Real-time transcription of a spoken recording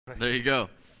There you go.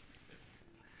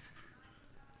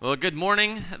 Well, good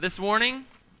morning this morning.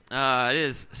 It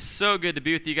is so good to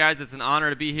be with you guys. It's an honor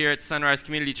to be here at Sunrise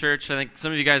Community Church. I think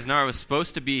some of you guys know I was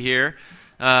supposed to be here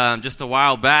just a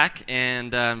while back,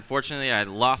 and unfortunately I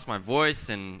lost my voice,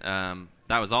 and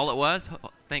that was all it was,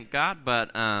 thank God.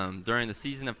 But during the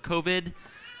season of COVID,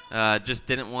 just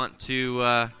didn't want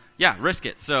to, risk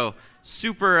it. So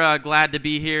super glad to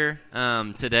be here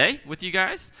today with you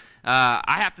guys.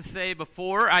 I have to say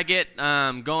before I get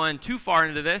going too far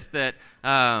into this that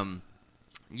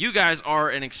you guys are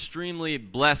an extremely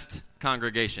blessed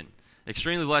congregation.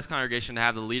 Extremely blessed congregation to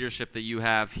have the leadership that you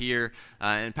have here,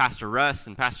 and Pastor Russ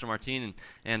and Pastor Martine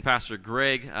and Pastor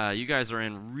Greg. You guys are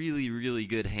in really, really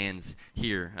good hands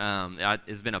here.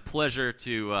 It's been a pleasure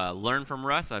to learn from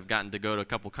Russ. I've gotten to go to a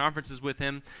couple conferences with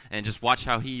him and just watch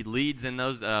how he leads in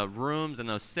those rooms and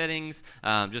those settings.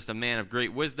 Just a man of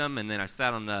great wisdom. And then I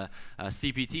sat on the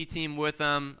CPT team with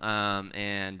him,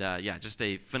 just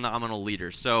a phenomenal leader.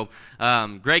 So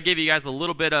Greg gave you guys a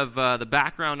little bit of the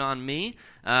background on me.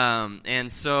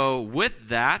 And so with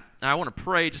that, I want to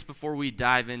pray just before we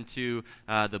dive into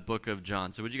the book of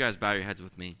John. So would you guys bow your heads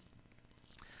with me?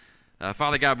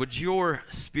 Father God, would your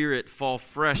Spirit fall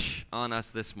fresh on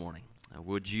us this morning?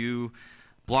 Would you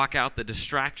block out the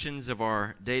distractions of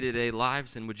our day-to-day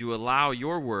lives, and would you allow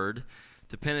your word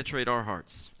to penetrate our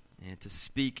hearts and to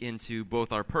speak into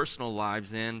both our personal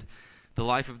lives and the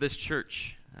life of this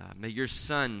church? May your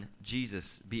Son,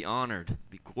 Jesus, be honored,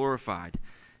 be glorified,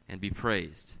 and be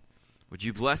praised. Would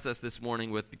you bless us this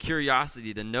morning with the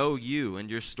curiosity to know you and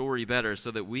your story better so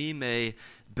that we may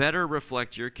better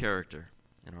reflect your character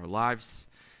in our lives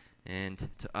and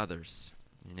to others.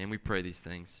 In your name we pray these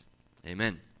things.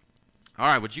 Amen. All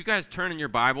right, would you guys turn in your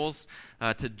Bibles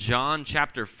to John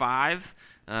chapter 5?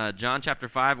 John chapter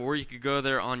 5, or you could go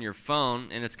there on your phone,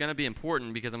 and it's going to be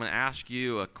important because I'm going to ask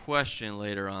you a question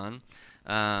later on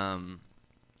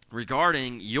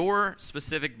regarding your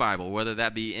specific Bible, whether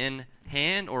that be in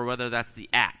hand or whether that's the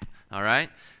app, all right?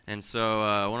 And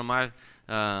so one of my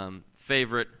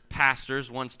favorite pastors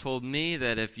once told me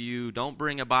that if you don't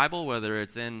bring a Bible, whether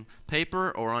it's in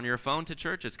paper or on your phone to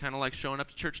church, it's kind of like showing up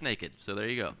to church naked. So there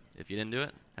you go. If you didn't do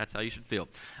it, that's how you should feel.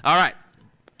 All right,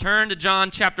 turn to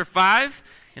John chapter 5,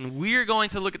 and we're going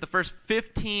to look at the first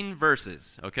 15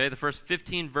 verses, okay? The first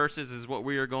 15 verses is what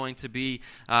we are going to be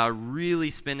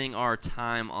really spending our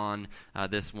time on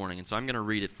this morning. And so I'm going to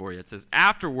read it for you. It says,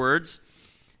 "Afterwards,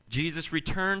 Jesus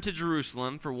returned to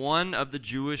Jerusalem for one of the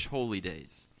Jewish holy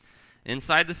days.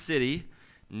 Inside the city,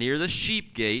 near the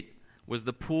sheep gate, was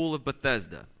the pool of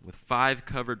Bethesda with 5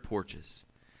 covered porches.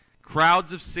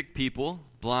 Crowds of sick people,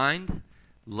 blind,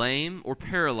 lame, or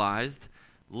paralyzed,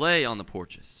 lay on the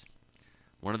porches.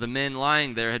 One of the men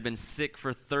lying there had been sick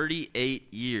for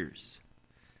 38 years.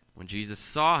 When Jesus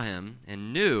saw him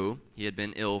and knew he had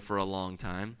been ill for a long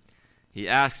time, he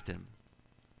asked him,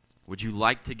 'Would you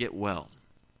like to get well?'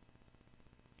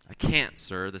 'I can't,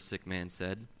 sir,' the sick man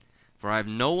said, 'for I have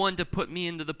no one to put me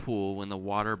into the pool when the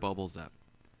water bubbles up.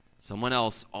 Someone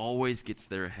else always gets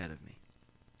there ahead of me.'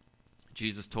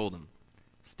 Jesus told him,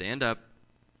 'Stand up,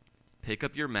 pick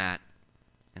up your mat,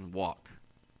 and walk.'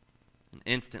 And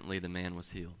instantly the man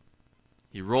was healed.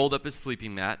 He rolled up his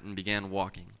sleeping mat and began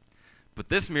walking. But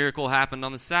this miracle happened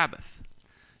on the Sabbath.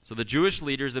 So the Jewish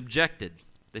leaders objected.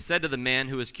 They said to the man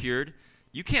who was cured,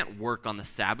 'You can't work on the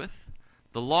Sabbath.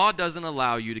 The law doesn't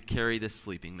allow you to carry this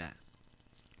sleeping mat.'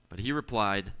 But he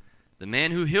replied, 'The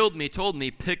man who healed me told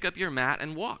me, pick up your mat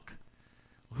and walk.'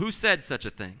 'Who said such a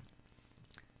thing?'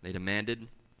 They demanded.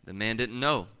 The man didn't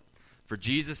know, for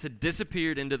Jesus had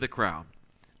disappeared into the crowd.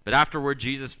 But afterward,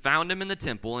 Jesus found him in the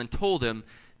temple and told him,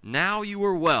 'Now you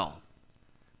are well,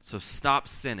 so stop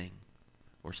sinning,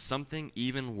 or something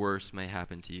even worse may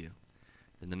happen to you.'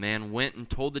 Then the man went and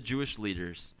told the Jewish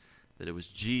leaders that it was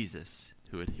Jesus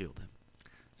who had healed him."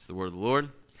 It's the word of the Lord.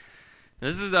 Now,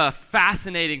 this is a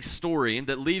fascinating story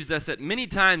that leaves us at many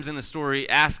times in the story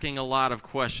asking a lot of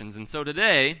questions. And so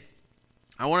today,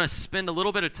 I want to spend a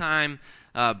little bit of time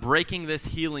breaking this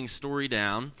healing story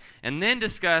down and then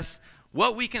discuss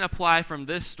what we can apply from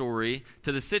this story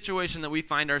to the situation that we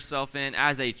find ourselves in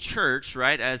as a church,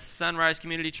 right? As Sunrise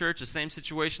Community Church, the same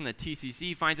situation that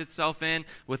TCC finds itself in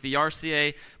with the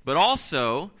RCA, but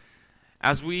also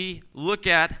as we look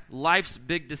at life's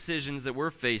big decisions that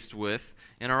we're faced with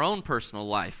in our own personal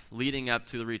life leading up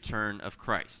to the return of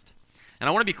Christ. And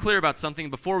I want to be clear about something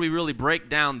before we really break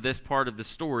down this part of the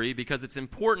story, because it's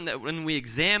important that when we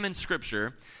examine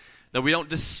Scripture, that we don't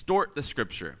distort the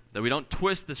Scripture, that we don't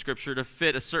twist the Scripture to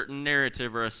fit a certain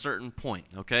narrative or a certain point,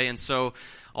 okay? And so,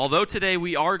 although today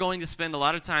we are going to spend a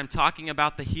lot of time talking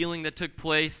about the healing that took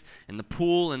place and the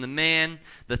pool and the man,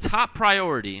 the top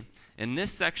priority in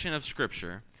this section of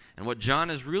Scripture, and what John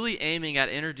is really aiming at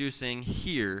introducing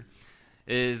here,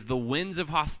 is the winds of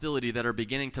hostility that are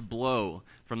beginning to blow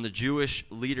from the Jewish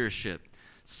leadership,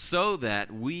 so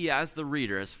that we as the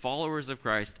reader, as followers of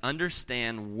Christ,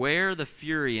 understand where the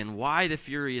fury and why the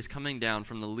fury is coming down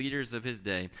from the leaders of his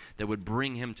day that would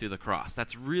bring him to the cross.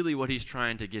 That's really what he's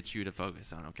trying to get you to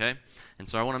focus on, okay? And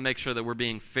so I want to make sure that we're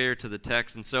being fair to the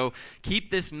text. And so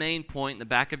keep this main point in the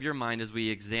back of your mind as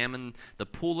we examine the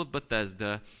pool of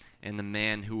Bethesda and the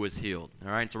man who was healed.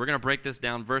 All right, so we're going to break this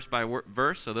down verse by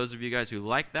verse. So those of you guys who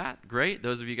like that, great.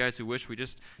 Those of you guys who wish we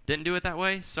just didn't do it that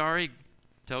way, sorry.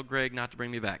 Tell Greg not to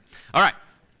bring me back. All right,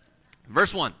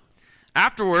 verse 1.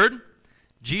 Afterward,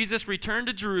 Jesus returned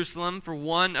to Jerusalem for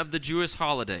one of the Jewish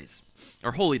holidays,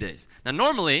 or holy days. Now,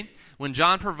 normally, when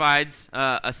John provides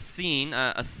a scene,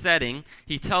 a setting,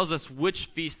 he tells us which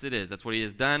feast it is. That's what he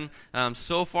has done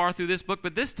so far through this book,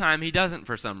 but this time he doesn't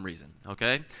for some reason,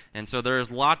 okay? And so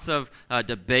there's lots of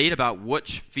debate about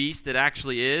which feast it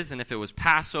actually is, and if it was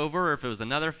Passover or if it was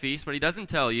another feast, but he doesn't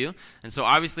tell you. And so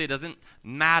obviously it doesn't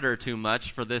matter too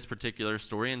much for this particular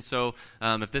story. And so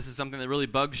if this is something that really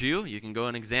bugs you, you can go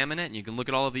and examine it, and you can look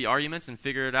at all of the arguments and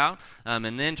figure it out,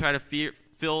 and then try to figure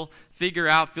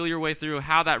your way through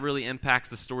how that really impacts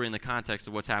the story in the context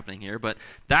of what's happening here. But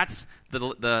that's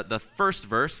the first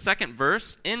verse. Second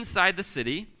verse, inside the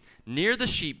city, near the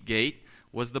sheep gate,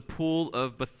 was the pool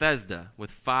of Bethesda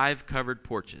with 5 covered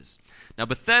porches. Now,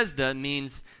 Bethesda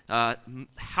means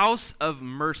house of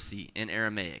mercy in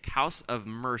Aramaic, house of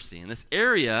mercy. And this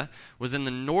area was in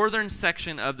the northern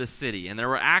section of the city. And there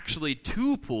were actually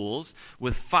 2 pools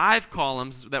with 5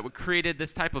 columns that would created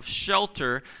this type of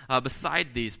shelter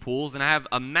beside these pools. And I have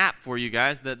a map for you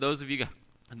guys that those of you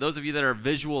that are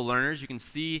visual learners, you can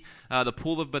see the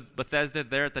pool of Bethesda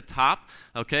there at the top.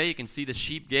 Okay, you can see the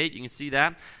sheep gate. You can see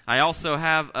that. I also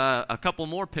have a couple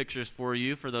more pictures for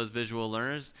you for those visual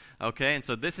learners. Okay, and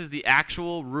so this is the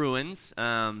actual ruins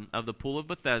of the pool of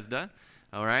Bethesda.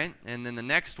 All right, and then the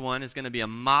next one is going to be a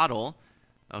model.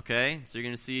 Okay, so you're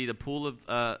going to see the pool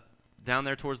of down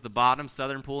there towards the bottom,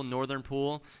 southern pool, northern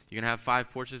pool. You're going to have 5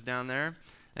 porches down there.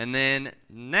 And then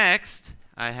next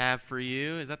I have for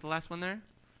you, is that the last one there?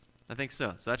 I think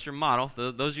so. So that's your model.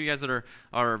 Those of you guys that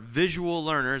are visual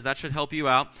learners, that should help you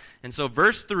out. And so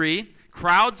verse 3,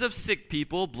 crowds of sick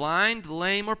people, blind,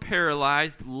 lame, or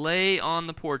paralyzed, lay on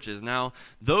the porches. Now,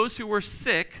 those who were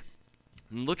sick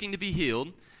and looking to be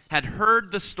healed had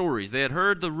heard the stories. They had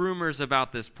heard the rumors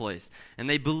about this place. And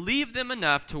they believed them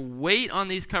enough to wait on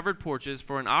these covered porches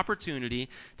for an opportunity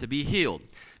to be healed.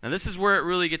 Now, this is where it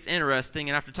really gets interesting.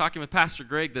 And after talking with Pastor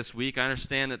Greg this week, I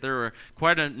understand that there were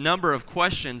quite a number of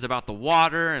questions about the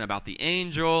water and about the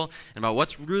angel and about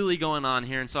what's really going on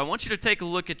here. And so I want you to take a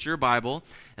look at your Bible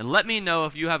and let me know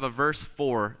if you have a verse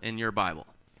 4 in your Bible.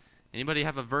 Anybody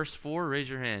have a verse 4? Raise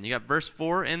your hand. You got verse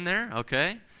 4 in there?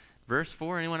 Okay. Verse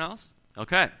 4, anyone else?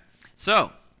 Okay.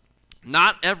 So,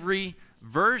 not every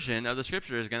version of the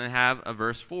scripture is going to have a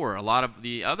verse 4. A lot of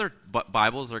the other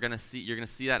Bibles you're going to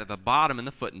see that at the bottom in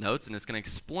the footnotes, and it's going to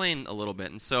explain a little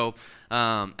bit. And so,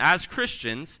 as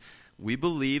Christians, we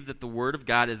believe that the Word of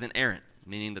God is inerrant,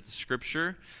 meaning that the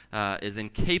scripture is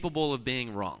incapable of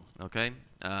being wrong. Okay.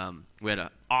 We had an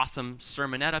awesome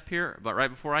sermonette up here, but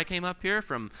right before I came up here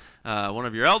from one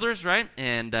of your elders, right?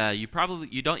 And you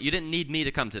didn't need me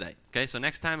to come today. Okay, so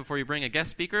next time before you bring a guest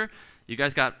speaker, you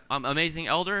guys got amazing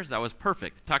elders. That was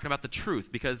perfect. Talking about the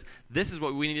truth, because this is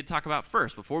what we need to talk about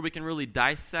first. Before we can really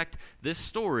dissect this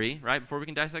story, right? Before we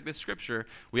can dissect this scripture,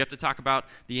 we have to talk about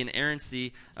the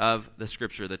inerrancy of the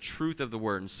scripture, the truth of the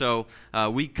word. And so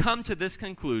we come to this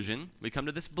conclusion, we come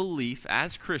to this belief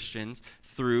as Christians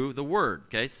through the word.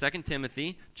 Okay, 2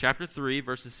 Timothy chapter 3,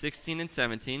 verses 16 and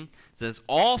 17 says,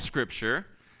 all scripture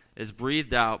is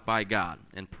breathed out by God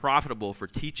and profitable for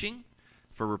teaching,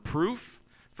 for reproof,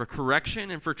 for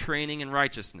correction, and for training in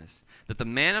righteousness, that the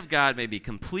man of God may be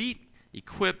complete,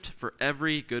 equipped for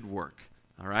every good work.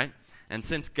 All right? And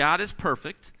since God is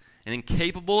perfect and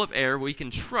incapable of error, we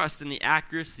can trust in the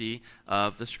accuracy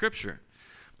of the scripture.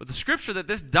 But the scripture that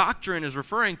this doctrine is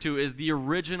referring to is the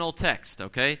original text,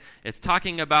 okay? It's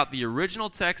talking about the original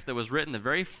text that was written, the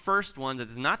very first ones. It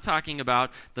is not talking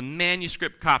about the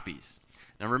manuscript copies.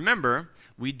 Now remember,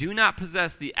 we do not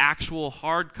possess the actual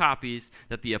hard copies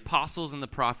that the apostles and the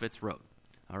prophets wrote,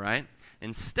 all right?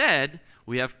 Instead,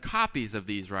 we have copies of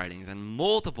these writings and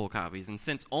multiple copies. And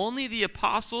since only the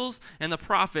apostles and the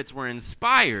prophets were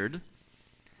inspired,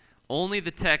 Only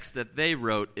the text that they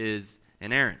wrote is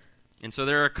inerrant. And so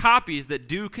there are copies that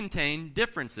do contain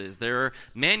differences. There are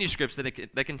manuscripts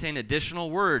that contain additional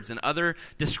words and other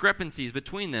discrepancies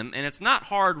between them, and it's not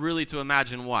hard really to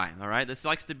imagine why, all right? This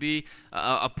likes to be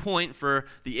a point for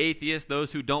the atheists,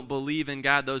 those who don't believe in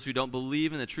God, those who don't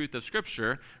believe in the truth of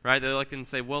Scripture, right? They like to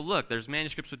say, well, look, there's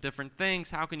manuscripts with different things.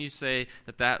 How can you say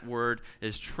that that word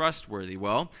is trustworthy?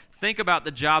 Well, think about the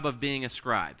job of being a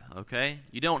scribe, okay?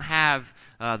 You don't have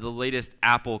the latest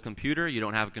Apple computer. You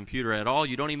don't have a computer at all.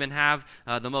 You don't even have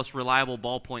the most reliable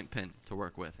ballpoint pen to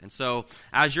work with. And so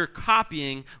as you're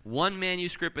copying one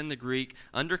manuscript in the Greek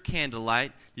under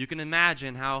candlelight, you can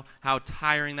imagine how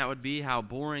tiring that would be, how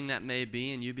boring that may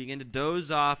be, and you begin to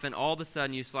doze off, and all of a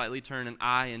sudden you slightly turn an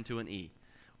I into an E.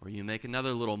 Or you make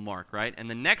another little mark, right? And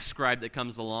the next scribe that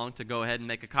comes along to go ahead and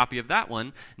make a copy of that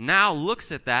one now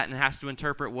looks at that and has to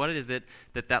interpret what is it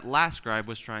that last scribe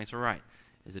was trying to write.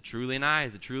 Is it truly an I?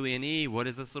 Is it truly an E? What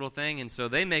is this little thing? And so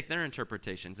they make their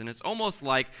interpretations. And it's almost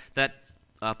like that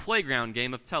playground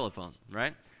game of telephone,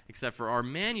 right? Except for our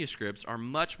manuscripts are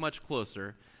much, much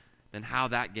closer than how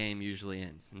that game usually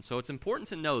ends. And so it's important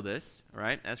to know this,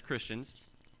 right, as Christians.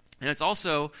 And it's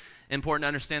also important to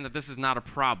understand that this is not a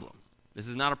problem. This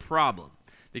is not a problem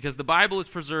because the Bible is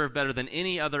preserved better than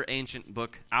any other ancient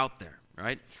book out there,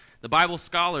 right? The Bible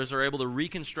scholars are able to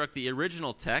reconstruct the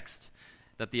original text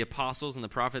that the apostles and the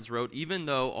prophets wrote, even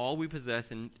though all we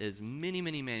possess is many,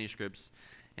 many manuscripts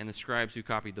and the scribes who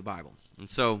copied the Bible. And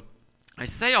so I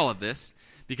say all of this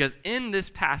because in this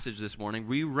passage this morning,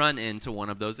 we run into one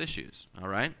of those issues, all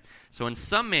right? So in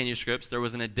some manuscripts, there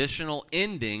was an additional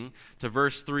ending to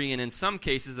verse 3, and in some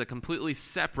cases, a completely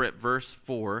separate verse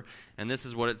 4, and this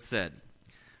is what it said.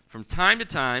 From time to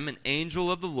time, an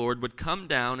angel of the Lord would come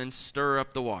down and stir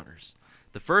up the waters.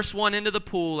 The first one into the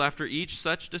pool after each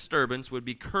such disturbance would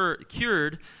be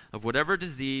cured of whatever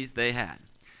disease they had.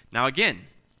 Now again,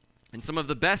 in some of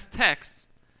the best texts,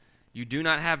 you do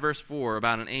not have verse 4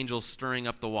 about an angel stirring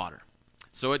up the water.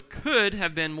 So it could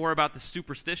have been more about the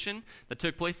superstition that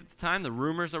took place at the time, the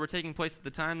rumors that were taking place at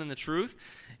the time, than the truth.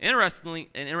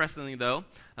 Interestingly though,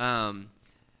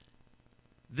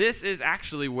 this is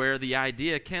actually where the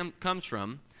idea comes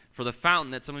from for the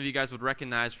fountain that some of you guys would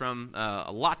recognize from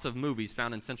lots of movies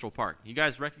found in Central Park. You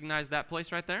guys recognize that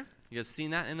place right there? You guys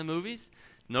seen that in the movies?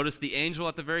 Notice the angel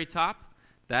at the very top?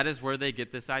 That is where they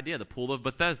get this idea, the pool of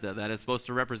Bethesda. That is supposed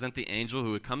to represent the angel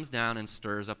who comes down and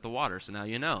stirs up the water. So now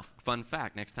you know. Fun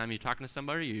fact, next time you're talking to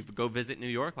somebody, you go visit New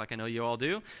York like I know you all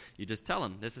do, you just tell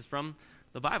them, this is from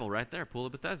the Bible right there, pool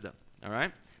of Bethesda. All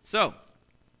right? So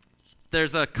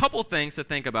there's a couple things to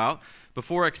think about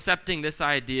before accepting this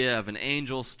idea of an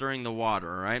angel stirring the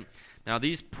water, all right? Now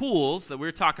these pools that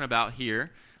we're talking about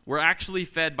here were actually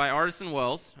fed by artesian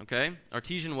wells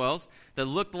that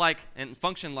looked like and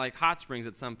functioned like hot springs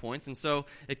at some points. And so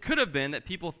it could have been that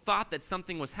people thought that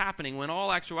something was happening when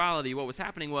all actuality what was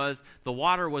happening was the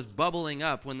water was bubbling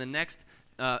up when the next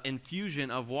infusion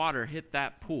of water hit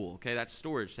that pool, okay, that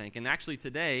storage tank. And actually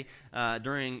today,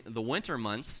 during the winter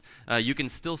months, you can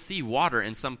still see water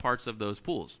in some parts of those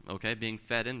pools, okay, being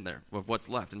fed in there with what's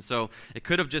left. And so it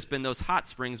could have just been those hot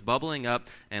springs bubbling up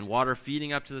and water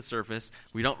feeding up to the surface.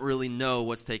 We don't really know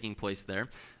what's taking place there.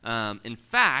 In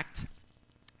fact,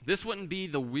 this wouldn't be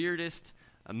the weirdest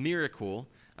miracle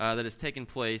that has taken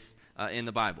place in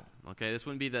the Bible. Okay, this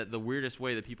wouldn't be the weirdest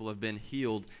way that people have been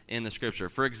healed in the Scripture.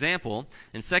 For example,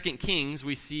 in 2 Kings,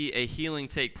 we see a healing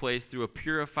take place through a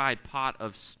purified pot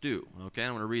of stew. Okay,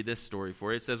 I'm going to read this story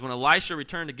for you. It says, when Elisha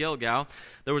returned to Gilgal,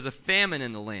 there was a famine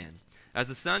in the land. As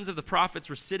the sons of the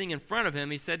prophets were sitting in front of him,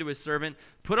 he said to his servant,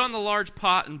 put on the large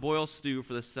pot and boil stew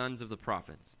for the sons of the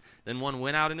prophets. Then one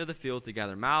went out into the field to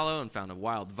gather mallow and found a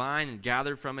wild vine and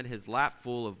gathered from it his lap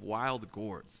full of wild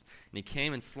gourds. And he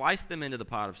came and sliced them into the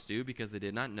pot of stew because they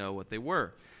did not know what they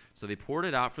were. So they poured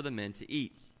it out for the men to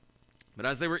eat. But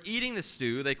as they were eating the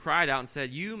stew, they cried out and said,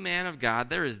 you man of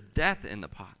God, there is death in the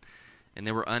pot. And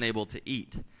they were unable to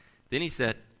eat. Then he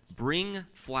said, bring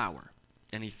flour.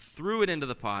 And he threw it into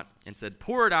the pot and said,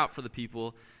 pour it out for the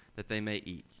people that they may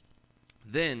eat.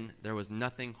 Then there was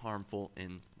nothing harmful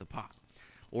in the pot.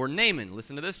 Or Naaman,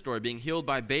 listen to this story, being healed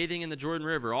by bathing in the Jordan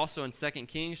River, also in 2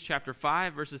 Kings chapter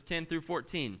 5, verses 10 through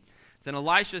 14. Then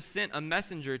Elisha sent a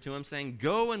messenger to him, saying,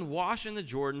 go and wash in the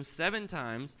Jordan 7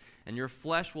 times, and your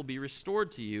flesh will be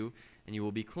restored to you, and you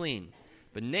will be clean.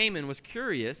 But Naaman was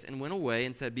curious and went away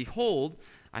and said, behold,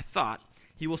 I thought,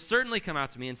 he will certainly come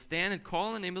out to me and stand and call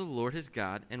on the name of the Lord his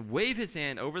God, and wave his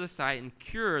hand over the site and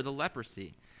cure the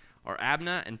leprosy. Are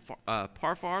Abna and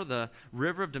Pharpar, the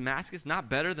river of Damascus,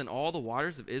 not better than all the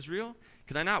waters of Israel?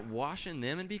 Could I not wash in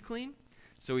them and be clean?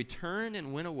 So he turned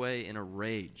and went away in a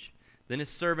rage. Then his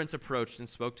servants approached and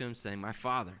spoke to him, saying, My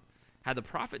father, had the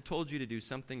prophet told you to do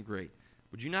something great,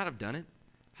 would you not have done it?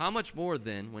 How much more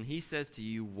then when he says to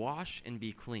you, Wash and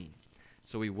be clean?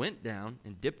 So he went down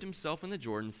and dipped himself in the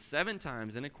Jordan 7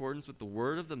 times in accordance with the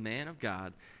word of the man of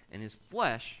God, and his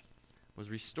flesh was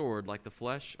restored like the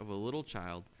flesh of a little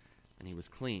child, and he was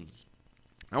clean.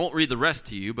 I won't read the rest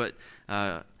to you, but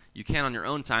you can on your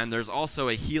own time. There's also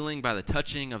a healing by the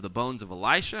touching of the bones of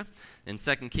Elisha in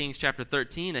 2 Kings chapter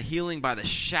 13, a healing by the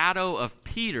shadow of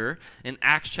Peter in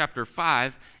Acts chapter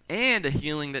 5, and a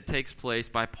healing that takes place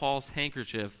by Paul's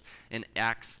handkerchief in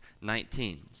Acts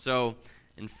 19. So,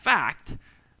 in fact,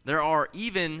 there are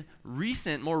even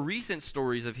more recent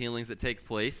stories of healings that take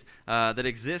place that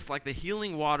exist, like the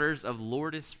healing waters of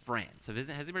Lourdes, France. Has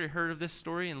anybody heard of this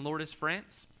story in Lourdes,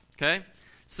 France? Okay.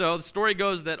 So the story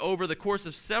goes that over the course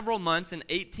of several months in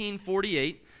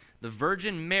 1848, the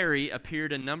Virgin Mary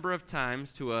appeared a number of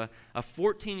times to a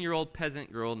 14-year-old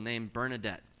peasant girl named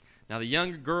Bernadette. Now, the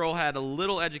young girl had a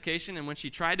little education, and when she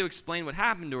tried to explain what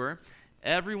happened to her,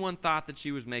 everyone thought that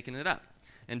she was making it up.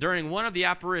 And during one of the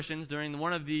apparitions, during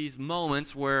one of these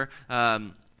moments where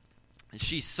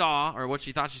she saw, or what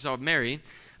she thought she saw of Mary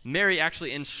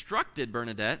actually instructed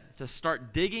Bernadette to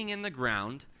start digging in the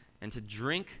ground and to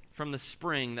drink from the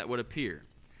spring that would appear.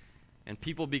 And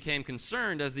people became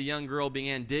concerned as the young girl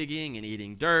began digging and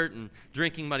eating dirt and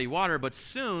drinking muddy water, but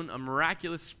soon a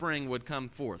miraculous spring would come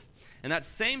forth. And that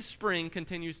same spring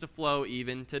continues to flow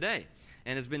even today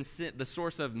and has been the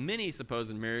source of many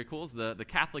supposed miracles. The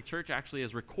Catholic Church actually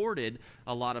has recorded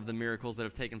a lot of the miracles that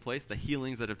have taken place, the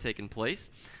healings that have taken place.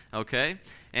 Okay?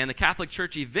 And the Catholic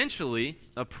Church eventually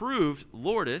approved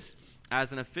Lourdes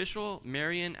as an official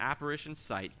Marian apparition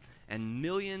site, and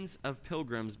millions of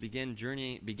pilgrims began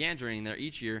journeying there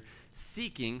each year,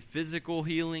 seeking physical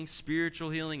healing, spiritual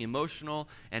healing, emotional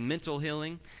and mental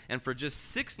healing. And for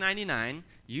just $6.99,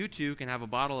 you too can have a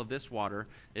bottle of this water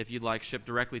if you'd like, shipped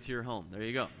directly to your home. There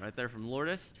you go, right there from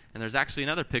Lourdes. And there's actually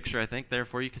another picture, I think, there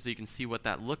for you, so you can see what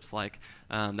that looks like,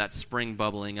 that spring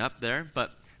bubbling up there.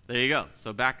 But there you go.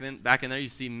 So back in there, you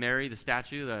see Mary, the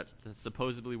statue that's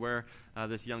supposedly where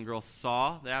this young girl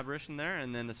saw the apparition there,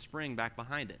 and then the spring back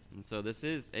behind it. And so this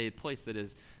is a place that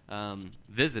is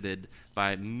visited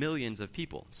by millions of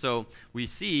people. So we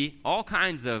see all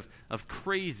kinds of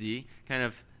crazy kind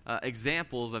of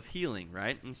examples of healing,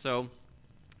 right? And so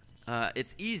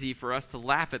it's easy for us to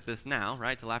laugh at this now,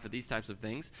 right? To laugh at these types of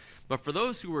things. But for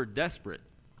those who were desperate,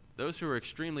 those who were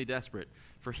extremely desperate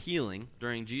for healing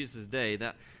during Jesus' day,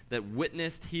 that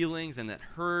witnessed healings and that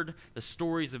heard the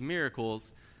stories of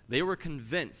miracles, they were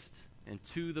convinced, and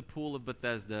to the pool of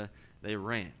Bethesda they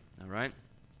ran. All right?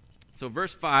 So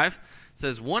verse 5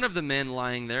 says, One of the men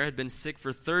lying there had been sick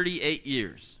for 38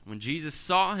 years. When Jesus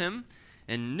saw him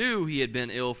and knew he had been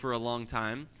ill for a long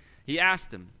time, he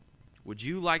asked him, Would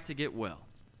you like to get well?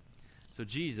 So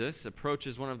Jesus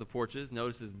approaches one of the porches,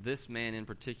 notices this man in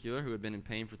particular who had been in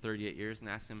pain for 38 years, and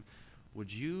asks him,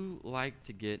 Would you like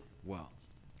to get well?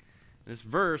 This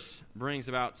verse brings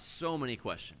about so many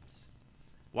questions.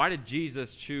 Why did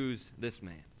Jesus choose this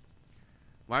man?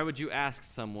 Why would you ask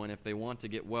someone if they want to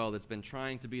get well that's been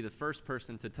trying to be the first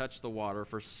person to touch the water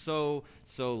for so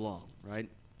long, right?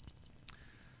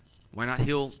 Why not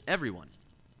heal everyone,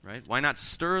 right? Why not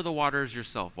stir the waters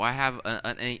yourself? Why have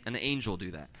an angel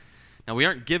do that? Now, we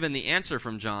aren't given the answer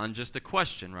from John, just a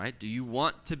question, right? Do you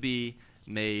want to be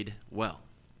made well?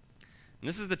 And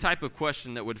this is the type of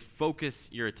question that would focus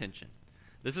your attention.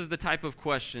 This is the type of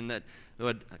question that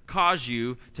would cause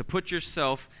you to put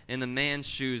yourself in the man's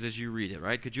shoes as you read it,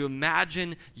 right? Could you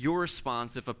imagine your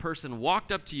response if a person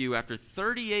walked up to you after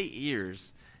 38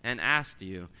 years and asked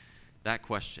you that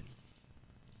question?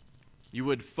 You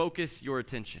would focus your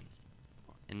attention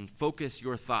and focus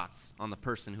your thoughts on the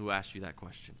person who asked you that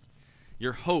question.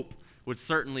 Your hope would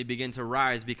certainly begin to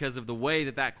rise because of the way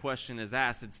that question is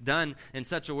asked. It's done in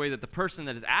such a way that the person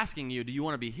that is asking you, do you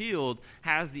want to be healed,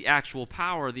 has the actual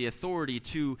power, the authority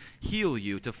to heal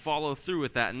you, to follow through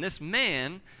with that. And this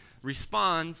man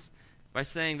responds by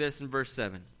saying this in verse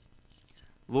 7.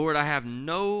 Lord, I have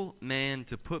no man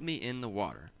to put me in the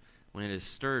water when it is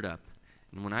stirred up,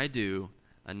 and when I do,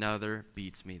 another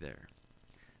beats me there.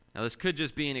 Now, this could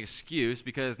just be an excuse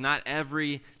because not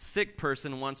every sick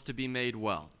person wants to be made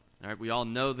well. All right, we all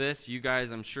know this. You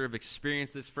guys, I'm sure, have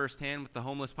experienced this firsthand with the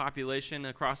homeless population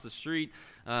across the street.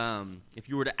 If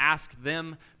you were to ask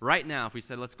them right now, if we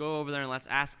said, let's go over there and let's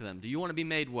ask them, do you want to be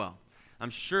made well?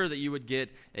 I'm sure that you would get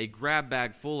a grab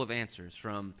bag full of answers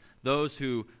from those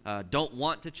who don't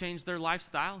want to change their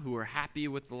lifestyle, who are happy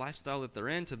with the lifestyle that they're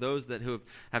in, to those that who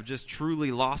have just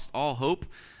truly lost all hope.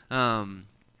 And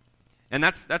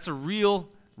that's a real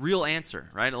real answer,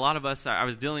 right? A lot of us, I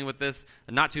was dealing with this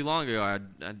not too long ago.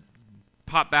 I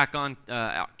popped back on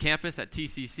campus at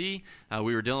TCC.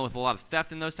 We were dealing with a lot of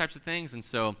theft and those types of things, and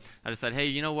so I decided, hey,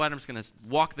 you know what? I'm just going to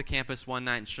walk the campus one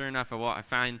night, and sure enough, I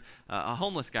found a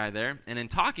homeless guy there, and in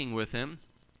talking with him,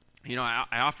 I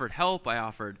offered help. I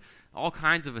offered all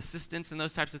kinds of assistance and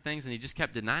those types of things, and he just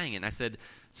kept denying it. And I said,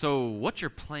 so what's your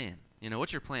plan?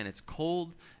 What's your plan? It's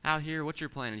cold out here. What's your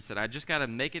plan? And he said, I just got to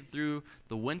make it through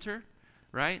the winter,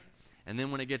 right? And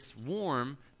then when it gets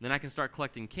warm, then I can start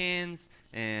collecting cans,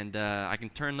 and I can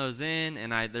turn those in,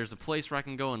 and there's a place where I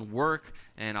can go and work,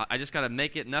 and I just got to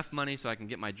make it enough money so I can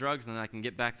get my drugs, and then I can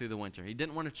get back through the winter. He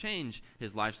didn't want to change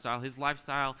his lifestyle. His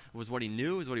lifestyle was what he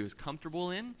knew, was what he was comfortable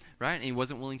in, right? And he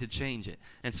wasn't willing to change it.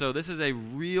 And so this is a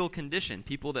real condition.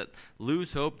 People that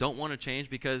lose hope don't want to change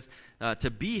because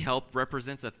to be helped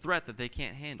represents a threat that they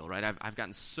can't handle, right? I've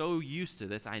gotten so used to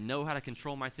this. I know how to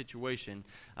control my situation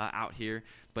out here,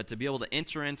 but to be able to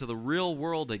enter into the real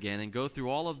world again and go through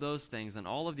all of those things and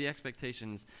all of the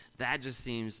expectations, that just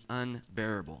seems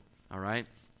unbearable, all right?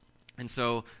 And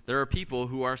so there are people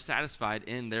who are satisfied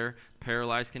in their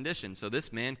paralyzed condition. So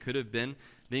this man could have been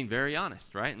being very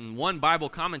honest, right? And one Bible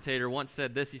commentator once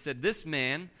said this. He said, this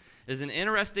man is an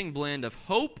interesting blend of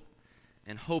hope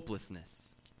and hopelessness,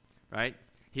 right?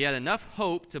 He had enough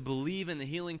hope to believe in the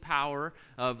healing power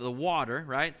of the water,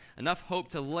 right? Enough hope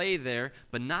to lay there,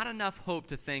 but not enough hope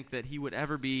to think that he would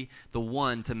ever be the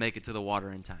one to make it to the water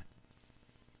in time.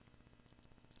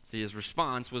 See, his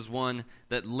response was one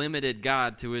that limited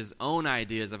God to his own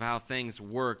ideas of how things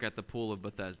work at the Pool of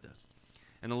Bethesda.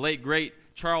 And the late, great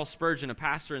Charles Spurgeon, a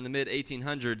pastor in the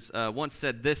mid-1800s, once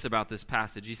said this about this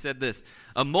passage. He said this,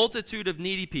 a multitude of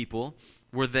needy people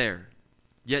were there,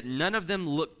 yet none of them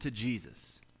looked to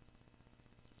Jesus.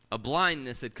 A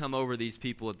blindness had come over these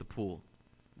people at the pool.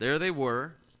 There they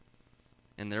were,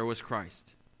 and there was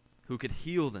Christ, who could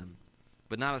heal them,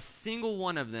 but not a single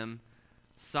one of them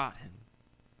sought him.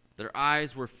 Their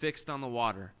eyes were fixed on the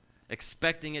water,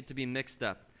 expecting it to be mixed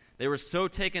up. They were so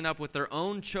taken up with their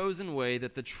own chosen way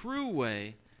that the true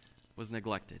way was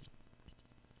neglected.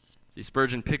 See,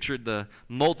 Spurgeon pictured the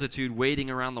multitude waiting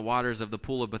around the waters of the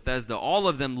Pool of Bethesda, all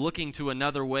of them looking to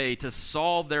another way to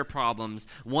solve their problems,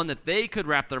 one that they could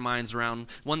wrap their minds around,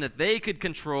 one that they could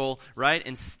control, right,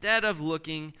 instead of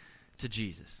looking to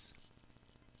Jesus.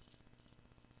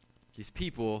 These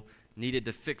people needed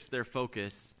to fix their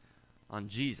focus on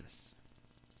Jesus.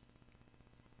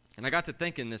 And I got to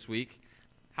thinking this week,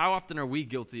 how often are we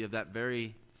guilty of that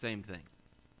very same thing?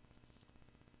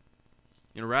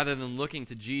 Rather than looking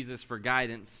to Jesus for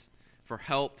guidance, for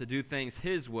help to do things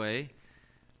his way,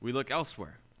 we look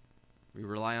elsewhere. We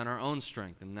rely on our own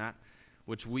strength and that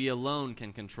which we alone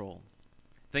can control.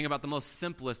 Think about the most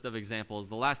simplest of examples.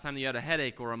 The last time that you had a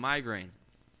headache or a migraine,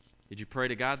 did you pray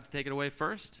to God to take it away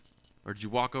first? Or did you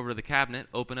walk over to the cabinet,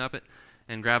 open up it,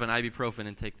 and grab an ibuprofen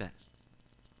and take that?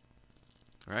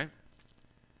 All right?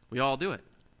 We all do it.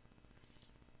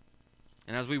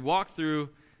 And as we walk through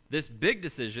this big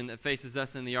decision that faces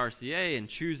us in the RCA and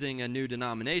choosing a new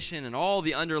denomination and all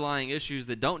the underlying issues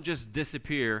that don't just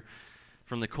disappear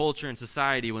from the culture and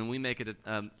society when we make it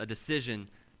a decision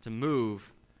to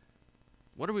move,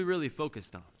 what are we really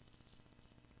focused on?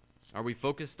 Are we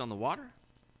focused on the water?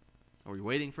 Are we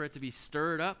waiting for it to be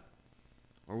stirred up?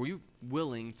 Or are we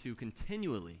willing to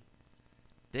continually,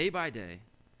 day by day,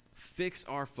 fix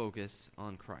our focus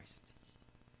on Christ?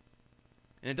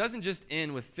 And it doesn't just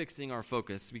end with fixing our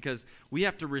focus, because we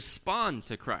have to respond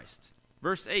to Christ.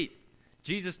 Verse 8,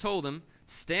 Jesus told him,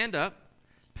 stand up,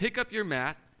 pick up your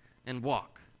mat, and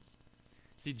walk.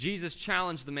 See, Jesus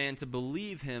challenged the man to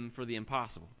believe him for the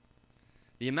impossible.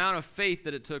 The amount of faith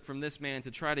that it took from this man to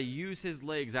try to use his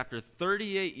legs after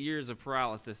 38 years of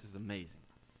paralysis is amazing.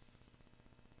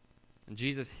 And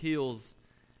Jesus heals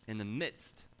in the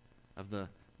midst of the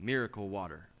miracle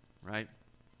water, right?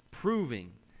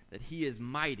 Proving that he is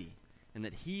mighty and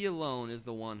that he alone is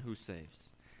the one who saves.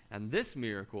 And this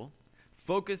miracle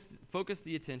focused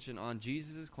the attention on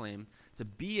Jesus' claim to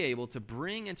be able to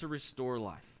bring and to restore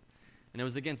life. And it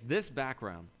was against this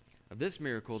background of this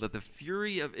miracle that the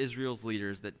fury of Israel's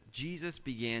leaders that Jesus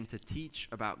began to teach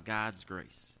about God's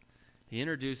grace. He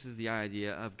introduces the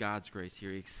idea of God's grace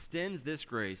here. He extends this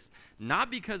grace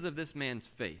not because of this man's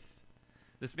faith.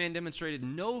 This man demonstrated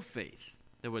no faith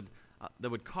that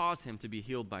would cause him to be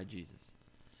healed by Jesus,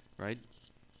 right?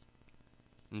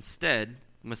 Instead,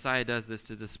 Messiah does this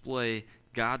to display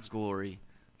God's glory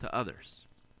to others.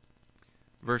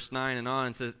 Verse 9 and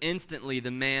on says, instantly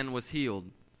the man was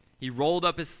healed. He rolled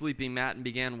up his sleeping mat and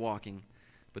began walking.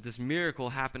 But this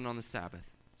miracle happened on the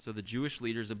Sabbath, so the Jewish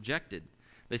leaders objected.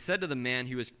 They said to the man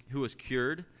who was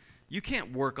cured, "You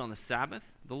can't work on the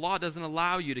Sabbath. The law doesn't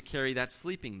allow you to carry that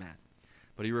sleeping mat."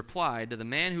 But he replied, "The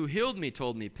man who healed me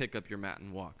told me, 'Pick up your mat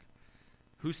and walk.'"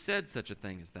 "Who said such a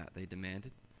thing as that?" they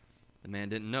demanded. The man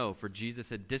didn't know, for Jesus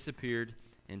had disappeared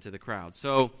into the crowd.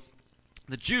 So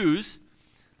the Jews,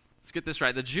 let's get this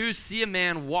right, the Jews see a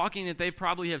man walking that they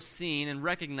probably have seen and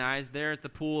recognized there at the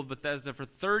pool of Bethesda for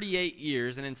 38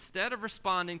 years, and instead of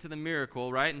responding to the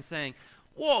miracle, right, and saying,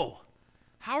 "Whoa,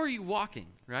 how are you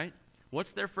walking?" right?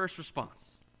 What's their first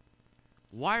response?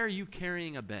 "Why are you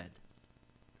carrying a bed?"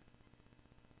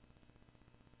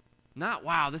 Not,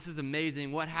 "Wow, this is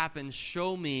amazing. What happened?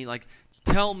 Show me, like,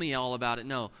 tell me all about it."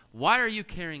 No. "Why are you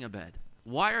carrying a bed?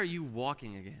 Why are you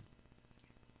walking again?"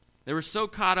 They were so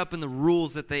caught up in the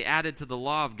rules that they added to the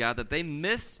law of God that they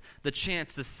missed the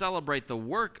chance to celebrate the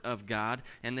work of God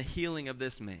and the healing of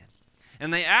this man.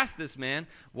 And they asked this man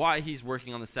why he's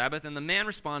working on the Sabbath, and the man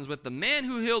responds with, "The man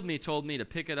who healed me told me to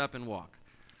pick it up and walk."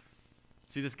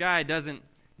 See, this guy doesn't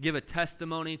give a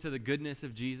testimony to the goodness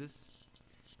of Jesus.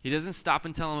 He doesn't stop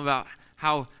and tell him about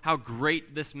how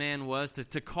great this man was,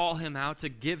 to call him out, to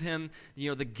give him,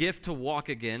 the gift to walk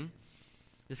again.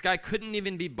 This guy couldn't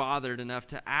even be bothered enough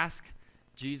to ask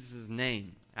Jesus'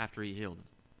 name after he healed him.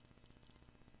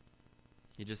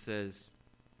 He just says,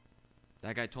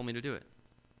 "That guy told me to do it.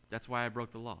 That's why I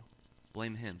broke the law.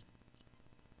 Blame him."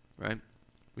 Right?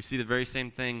 We see the very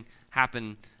same thing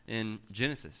happen in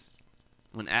Genesis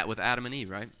with Adam and Eve,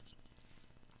 right?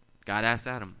 God asked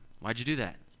Adam, "Why'd you do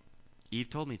that?" "Eve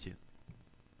told me to."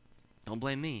 Don't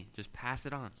blame me. Just pass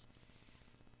it on.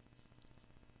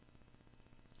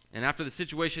 And after the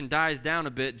situation dies down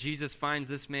a bit, Jesus finds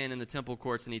this man in the temple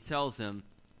courts and he tells him,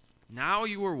 "Now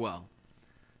you are well.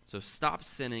 So stop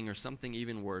sinning or something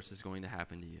even worse is going to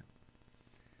happen to you."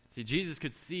 See, Jesus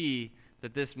could see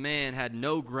that this man had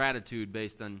no gratitude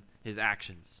based on his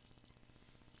actions.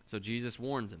 So Jesus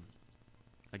warns him.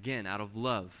 Again, out of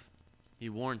love, he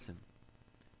warns him.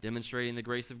 Demonstrating the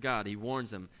grace of God, he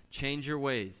warns him, change your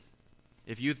ways.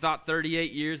 If you thought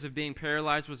 38 years of being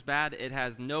paralyzed was bad, it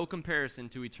has no comparison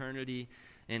to eternity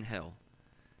in hell.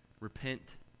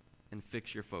 Repent and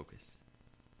fix your focus.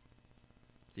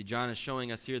 See, John is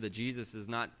showing us here that Jesus is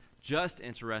not just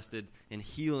interested in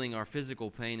healing our physical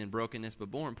pain and brokenness,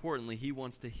 but more importantly, he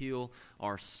wants to heal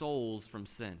our souls from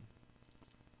sin.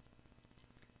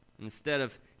 Instead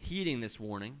of heeding this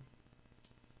warning,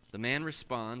 the man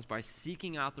responds by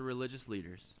seeking out the religious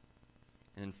leaders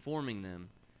and informing them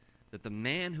that the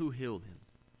man who healed him,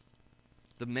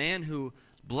 the man who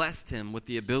blessed him with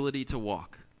the ability to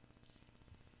walk,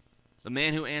 the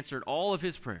man who answered all of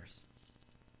his prayers,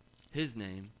 his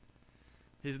name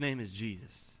is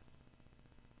Jesus.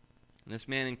 And this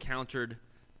man encountered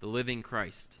the living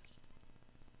Christ.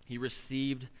 He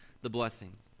received the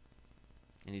blessing,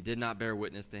 and he did not bear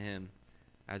witness to him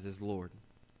as his Lord,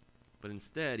 but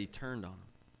instead he turned on him,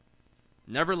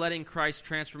 never letting Christ's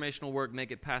transformational work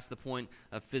make it past the point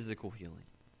of physical healing.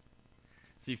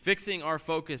 See, fixing our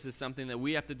focus is something that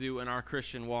we have to do in our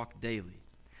Christian walk daily.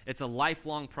 It's a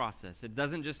lifelong process. It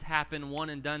doesn't just happen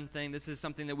one and done thing. This is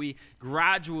something that we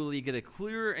gradually get a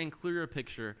clearer and clearer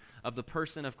picture of the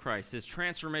person of Christ, his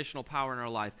transformational power in our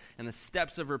life, and the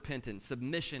steps of repentance,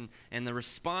 submission, and the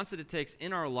response that it takes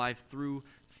in our life through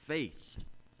faith.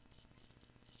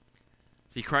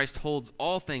 See, Christ holds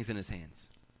all things in his hands,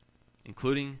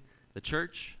 including the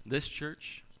church, this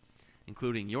church,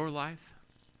 including your life.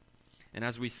 And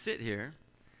as we sit here,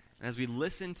 and as we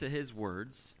listen to his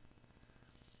words,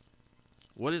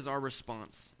 what is our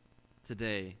response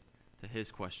today to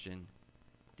his question,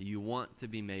 do you want to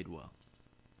be made well?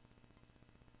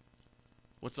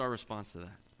 What's our response to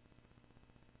that?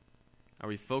 Are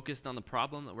we focused on the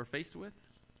problem that we're faced with?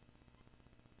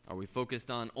 Are we focused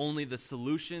on only the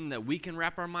solution that we can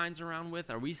wrap our minds around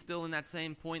with? Are we still in that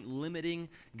same point limiting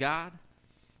God?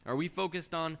 Are we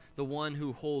focused on the one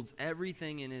who holds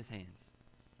everything in his hands?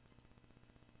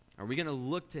 Are we going to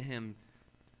look to him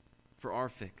for our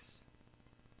fix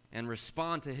and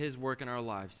respond to his work in our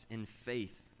lives in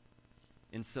faith,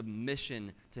 in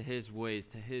submission to his ways,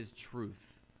 to his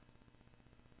truth?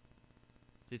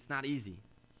 See, it's not easy.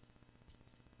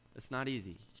 It's not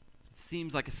easy. It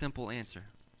seems like a simple answer.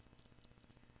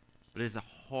 But it is a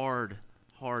hard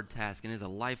task, and it is a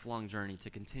lifelong journey to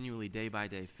continually, day by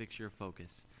day, fix your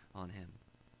focus on him.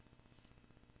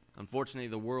 Unfortunately,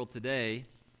 the world today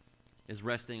is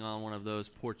resting on one of those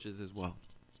porches as well,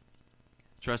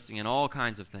 trusting in all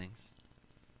kinds of things.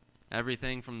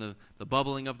 Everything from the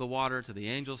bubbling of the water to the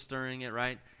angels stirring it,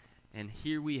 right? And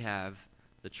here we have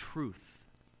the truth,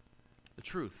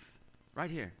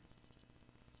 right here.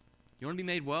 You want to be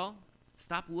made well?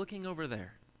 Stop looking over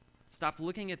there. Stop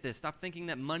looking at this. Stop thinking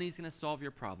that money's going to solve your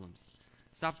problems.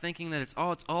 Stop thinking that it's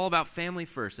all about family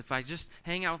first. If I just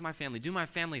hang out with my family, do my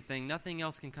family thing, nothing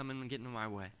else can come in and get in my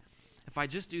way. If I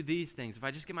just do these things, if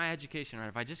I just get my education right,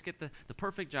 if I just get the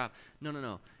perfect job.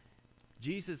 No.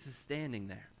 Jesus is standing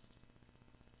there.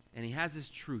 And he has his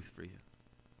truth for you.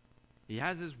 He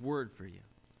has his word for you.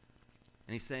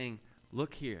 And he's saying,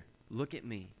 look here, look at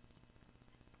me.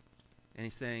 And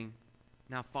he's saying,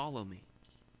 now follow me.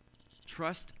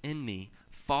 Trust in me,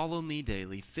 follow me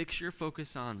daily, fix your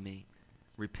focus on me,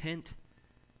 repent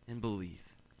and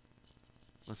believe.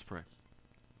 Let's pray.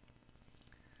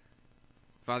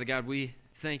 Father God, we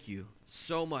thank you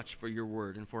so much for your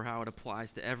word and for how it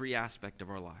applies to every aspect of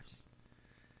our lives.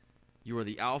 You are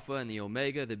the Alpha and the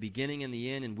Omega, the beginning and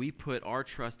the end, and we put our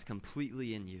trust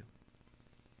completely in you.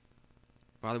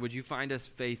 Father, would you find us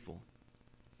faithful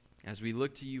as we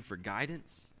look to you for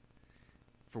guidance,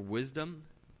 for wisdom,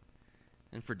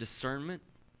 and for discernment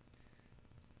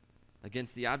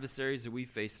against the adversaries that we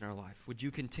face in our life. Would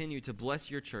you continue to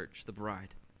bless your church, the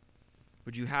bride?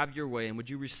 Would you have your way, and would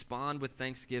you respond with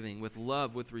thanksgiving, with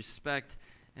love, with respect,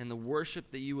 and the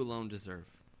worship that you alone deserve?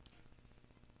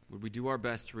 Would we do our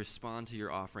best to respond to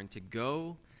your offering, to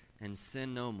go and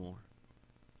sin no more?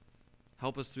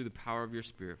 Help us through the power of your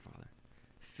Spirit, Father.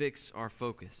 Fix our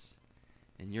focus.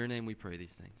 In your name we pray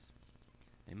these things.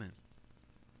 Amen.